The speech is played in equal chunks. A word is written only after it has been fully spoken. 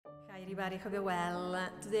everybody, hope you're well.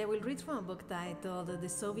 Today I will read from a book titled The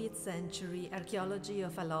Soviet Century, Archaeology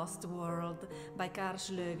of a Lost World by Karl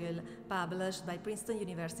Schlögel, published by Princeton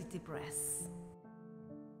University Press.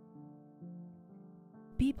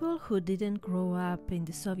 People who didn't grow up in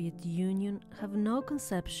the Soviet Union have no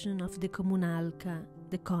conception of the kommunalka,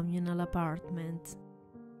 the communal apartment.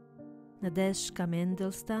 Nadezhda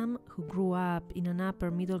Mandelstam, who grew up in an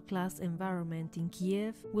upper-middle-class environment in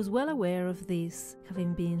Kiev, was well aware of this,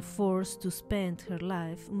 having been forced to spend her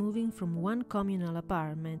life moving from one communal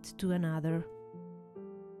apartment to another.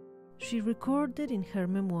 She recorded in her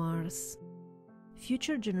memoirs,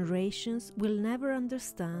 "Future generations will never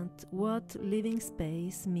understand what living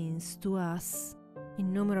space means to us.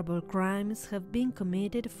 Innumerable crimes have been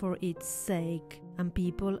committed for its sake, and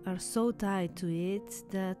people are so tied to it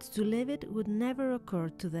that to leave it would never occur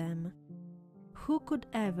to them. Who could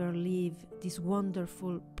ever leave this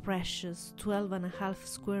wonderful, precious 12.5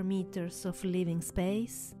 square meters of living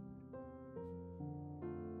space?"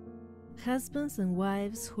 Husbands and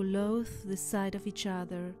wives who loathe the sight of each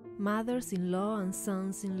other, mothers-in-law and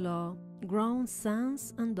sons-in-law, grown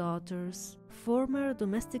sons and daughters, former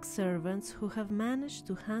domestic servants who have managed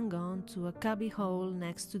to hang on to a cubbyhole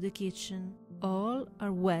next to the kitchen, all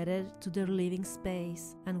are wedded to their living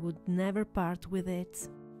space and would never part with it.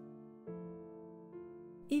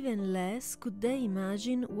 Even less could they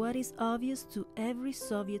imagine what is obvious to every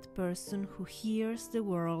Soviet person who hears the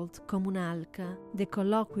word kommunalka, the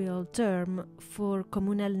colloquial term for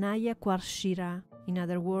kommunalnaya kvarshira. In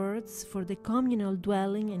other words, for the communal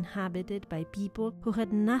dwelling inhabited by people who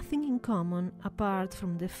had nothing in common apart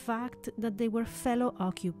from the fact that they were fellow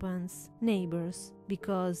occupants, neighbors,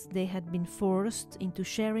 because they had been forced into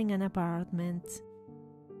sharing an apartment.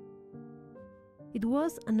 It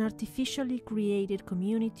was an artificially created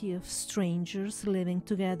community of strangers living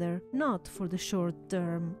together, not for the short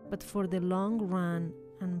term, but for the long run,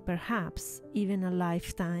 and perhaps even a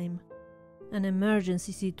lifetime. An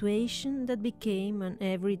emergency situation that became an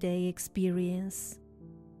everyday experience.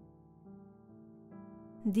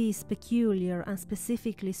 This peculiar and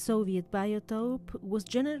specifically Soviet biotope was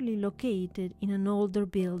generally located in an older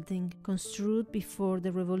building, construed before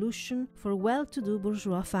the revolution for well-to-do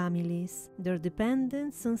bourgeois families, their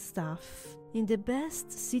dependents and staff, in the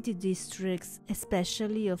best city districts,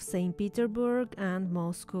 especially of St. Petersburg and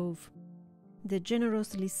Moscow. The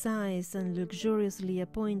generously sized and luxuriously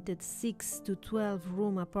appointed 6 to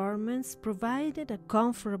 12-room apartments provided a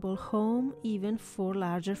comfortable home even for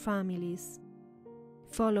larger families.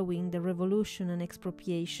 Following the revolution and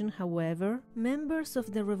expropriation, however, members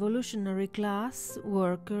of the revolutionary class,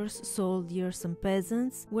 workers, soldiers and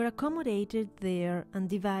peasants, were accommodated there and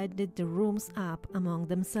divided the rooms up among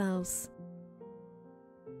themselves.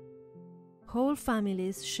 Whole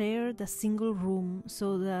families shared a single room,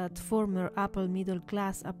 so that former upper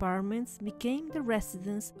middle-class apartments became the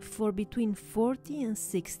residence for between 40 and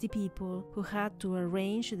 60 people, who had to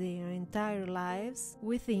arrange their entire lives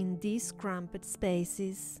within these cramped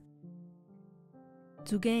spaces.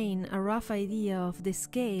 To gain a rough idea of the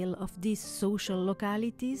scale of these social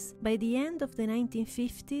localities, by the end of the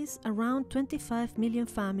 1950s, around 25 million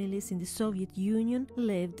families in the Soviet Union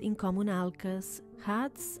lived in kommunalkas,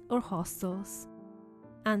 huts or hostels.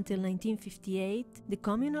 Until 1958, the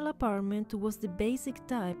communal apartment was the basic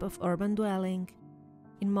type of urban dwelling.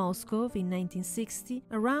 In Moscow, in 1960,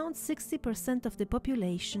 around 60% of the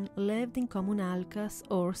population lived in kommunalkas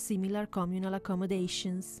or similar communal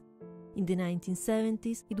accommodations. In the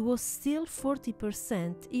 1970s, it was still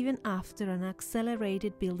 40% even after an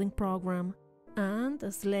accelerated building program. And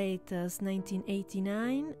as late as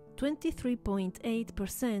 1989,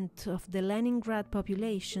 23.8% of the Leningrad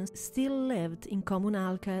population still lived in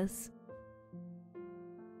kommunalkas.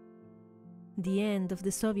 The end of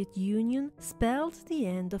the Soviet Union spelled the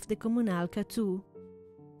end of the kommunalka too.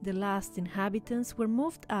 The last inhabitants were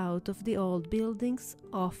moved out of the old buildings,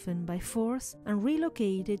 often by force, and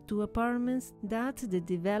relocated to apartments that the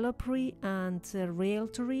developery and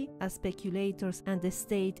realtory, as speculators and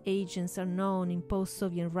estate agents are known in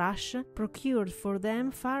post-Soviet Russia, procured for them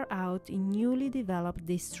far out in newly developed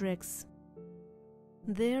districts.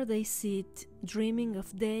 There they sit, dreaming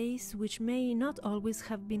of days which may not always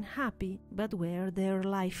have been happy, but were their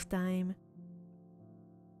lifetime.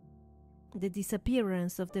 The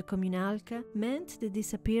disappearance of the kommunalka meant the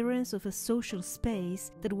disappearance of a social space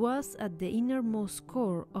that was at the innermost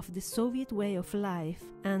core of the Soviet way of life,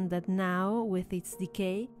 and that now, with its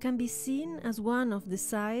decay, can be seen as one of the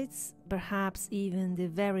sites, perhaps even the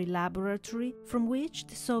very laboratory, from which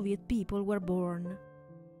the Soviet people were born.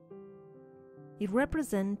 It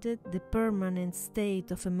represented the permanent state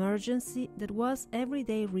of emergency that was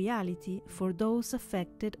everyday reality for those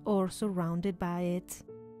affected or surrounded by it.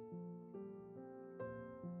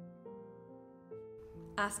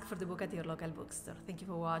 Ask for the book at your local bookstore. Thank you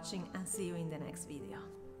for watching and see you in the next video.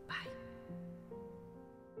 Bye!